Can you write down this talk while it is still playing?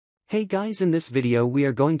Hey guys, in this video we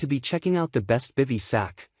are going to be checking out the best bivy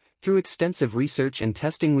sack. Through extensive research and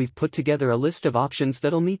testing we've put together a list of options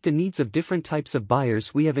that'll meet the needs of different types of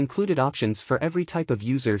buyers. We have included options for every type of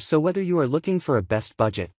user, so whether you are looking for a best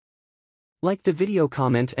budget, like the video,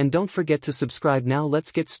 comment, and don't forget to subscribe. Now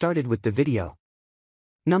let's get started with the video.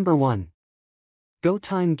 Number 1. Go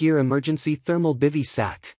Time Gear Emergency Thermal Bivy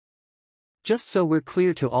Sack. Just so we're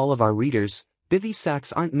clear to all of our readers, bivy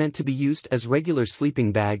sacks aren't meant to be used as regular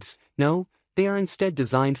sleeping bags. No, they are instead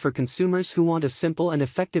designed for consumers who want a simple and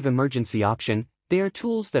effective emergency option. They are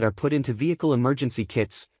tools that are put into vehicle emergency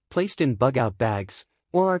kits, placed in bug-out bags,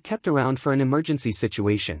 or are kept around for an emergency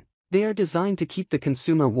situation. They are designed to keep the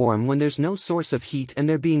consumer warm when there's no source of heat and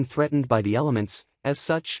they're being threatened by the elements. As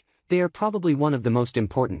such, they are probably one of the most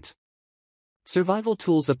important survival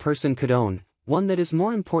tools a person could own, one that is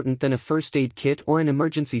more important than a first aid kit or an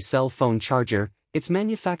emergency cell phone charger. It's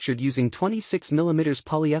manufactured using 26mm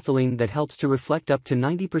polyethylene that helps to reflect up to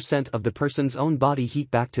 90% of the person's own body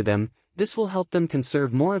heat back to them. This will help them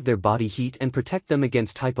conserve more of their body heat and protect them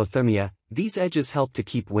against hypothermia. These edges help to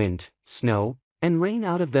keep wind, snow, and rain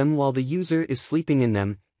out of them while the user is sleeping in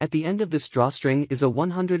them. At the end of this drawstring is a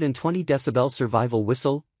 120 decibel survival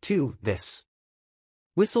whistle. This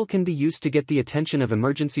whistle can be used to get the attention of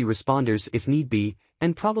emergency responders if need be,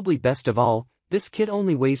 and probably best of all, this kit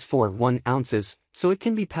only weighs 1 ounces, so it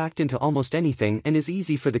can be packed into almost anything and is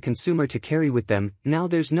easy for the consumer to carry with them. Now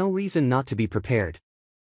there's no reason not to be prepared.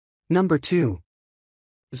 Number 2.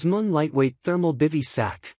 Zmun Lightweight Thermal Bivy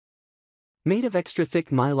Sack. Made of extra thick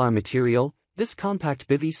mylar material, this compact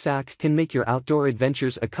bivy sack can make your outdoor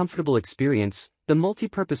adventures a comfortable experience. The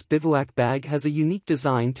multi-purpose bivouac bag has a unique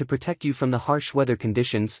design to protect you from the harsh weather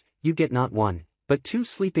conditions. You get not one, but 2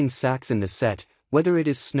 sleeping sacks in the set. Whether it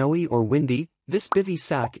is snowy or windy, this bivy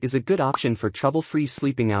sack is a good option for trouble-free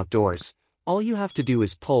sleeping outdoors. All you have to do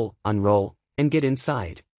is pull, unroll, and get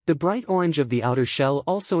inside. The bright orange of the outer shell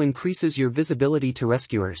also increases your visibility to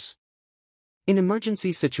rescuers in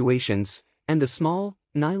emergency situations, and the small,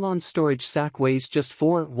 nylon storage sack weighs just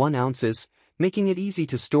 1 ounces, making it easy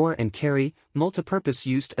to store and carry. Multipurpose,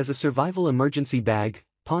 used as a survival emergency bag,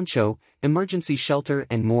 poncho, emergency shelter,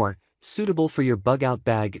 and more. Suitable for your bug-out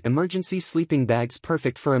bag. Emergency sleeping bags,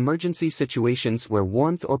 perfect for emergency situations where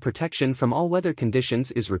warmth or protection from all weather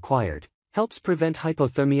conditions is required. Helps prevent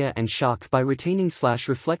hypothermia and shock by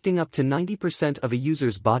retaining/reflecting up to 90% of a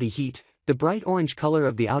user's body heat. The bright orange color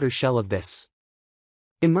of the outer shell of this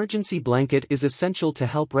emergency blanket is essential to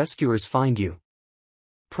help rescuers find you.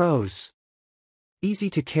 Pros: easy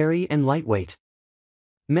to carry and lightweight.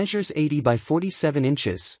 Measures 80 by 47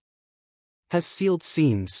 inches. Has sealed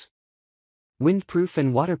seams. Windproof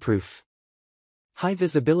and waterproof. High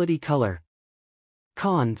visibility color.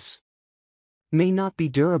 Cons: may not be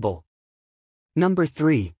durable. Number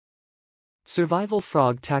 3. Survival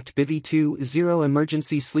Frog Tacked Bivy 2.0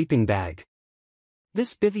 Emergency Sleeping Bag.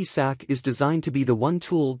 This bivy sack is designed to be the one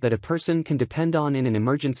tool that a person can depend on in an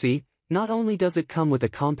emergency. Not only does it come with a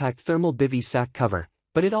compact thermal bivy sack cover,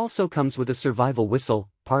 but it also comes with a survival whistle,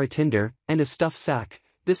 paratinder, and a stuff sack.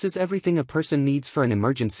 This is everything a person needs for an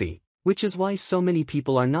emergency, which is why so many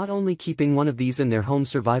people are not only keeping one of these in their home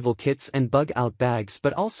survival kits and bug-out bags,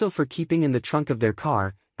 but also for keeping in the trunk of their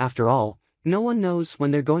car. After all, no one knows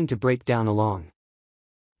when they're going to break down along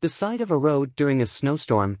the side of a road during a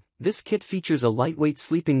snowstorm. This kit features a lightweight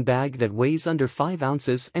sleeping bag that weighs under 5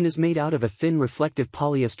 ounces and is made out of a thin reflective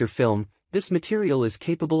polyester film. This material is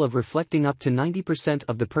capable of reflecting up to 90%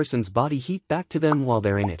 of the person's body heat back to them while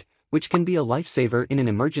they're in it, which can be a lifesaver in an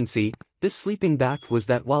emergency. This sleeping bag was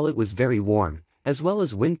that while it was very warm, as well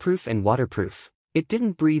as windproof and waterproof, it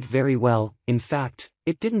didn't breathe very well. In fact,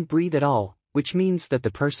 it didn't breathe at all, which means that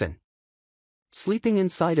the person sleeping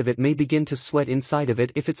inside of it may begin to sweat inside of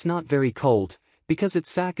it if it's not very cold. Because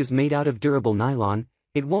its sack is made out of durable nylon,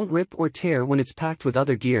 it won't rip or tear when it's packed with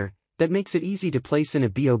other gear. That makes it easy to place in a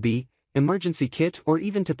BOB, emergency kit, or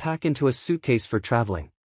even to pack into a suitcase for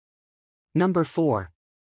traveling. Number 4.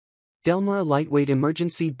 Delmara Lightweight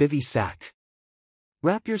Emergency Bivy Sack.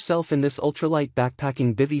 Wrap yourself in this ultralight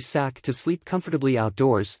backpacking bivy sack to sleep comfortably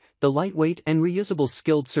outdoors. The lightweight and reusable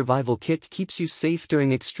skilled survival kit keeps you safe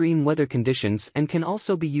during extreme weather conditions and can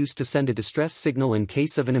also be used to send a distress signal in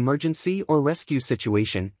case of an emergency or rescue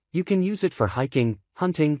situation. You can use it for hiking,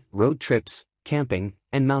 hunting, road trips, camping,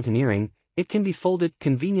 and mountaineering. It can be folded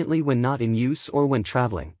conveniently when not in use or when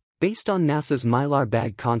traveling. Based on NASA's Mylar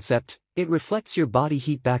bag concept, it reflects your body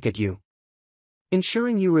heat back at you,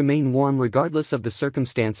 ensuring you remain warm regardless of the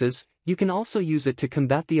circumstances. You can also use it to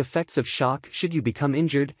combat the effects of shock should you become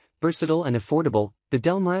injured. Versatile and affordable, the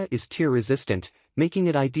Delmara is tear-resistant, making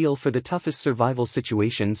it ideal for the toughest survival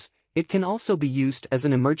situations. It can also be used as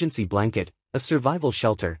an emergency blanket, a survival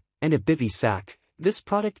shelter, and a bivy sack. This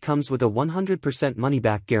product comes with a 100%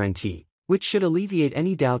 money-back guarantee, which should alleviate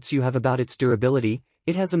any doubts you have about its durability.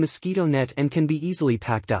 It has a mosquito net and can be easily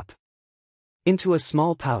packed up into a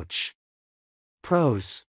small pouch.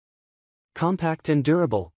 Pros: compact and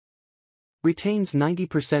durable. Retains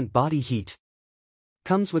 90% body heat.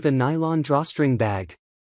 Comes with a nylon drawstring bag.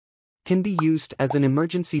 Can be used as an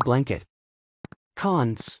emergency blanket.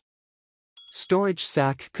 Cons: storage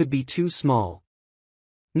sack could be too small.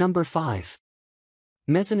 Number 5.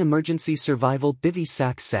 Mezen Emergency Survival Bivy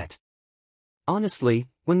Sack Set. Honestly,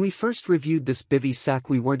 when we first reviewed this bivy sack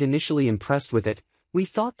we weren't initially impressed with it. We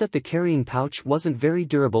thought that the carrying pouch wasn't very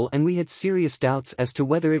durable and we had serious doubts as to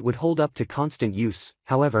whether it would hold up to constant use.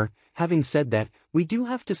 However, having said that, we do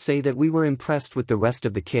have to say that we were impressed with the rest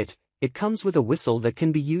of the kit. It comes with a whistle that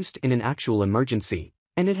can be used in an actual emergency,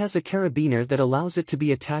 and it has a carabiner that allows it to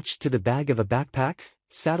be attached to the bag of a backpack,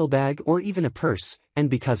 saddlebag or even a purse, and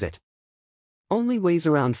because it only weighs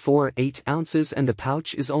around 4-8 ounces and the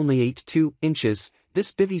pouch is only 8-2 inches,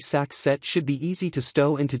 this bivy sack set should be easy to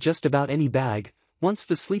stow into just about any bag. Once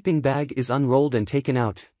the sleeping bag is unrolled and taken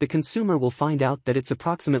out, the consumer will find out that it's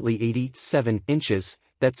approximately 87 inches,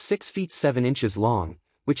 that's 6 feet 7 inches long,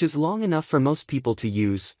 which is long enough for most people to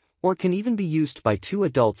use, or can even be used by 2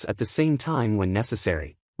 adults at the same time when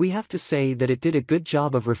necessary. We have to say that it did a good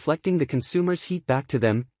job of reflecting the consumer's heat back to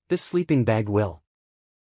them. This sleeping bag will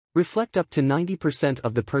reflect up to 90%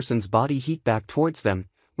 of the person's body heat back towards them,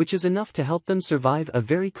 which is enough to help them survive a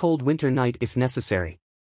very cold winter night if necessary.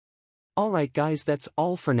 Alright guys, that's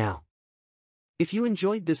all for now. If you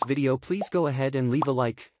enjoyed this video, please go ahead and leave a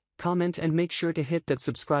like, comment and make sure to hit that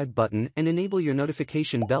subscribe button and enable your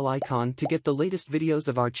notification bell icon to get the latest videos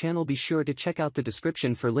of our channel. Be sure to check out the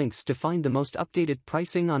description for links to find the most updated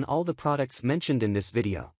pricing on all the products mentioned in this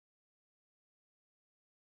video.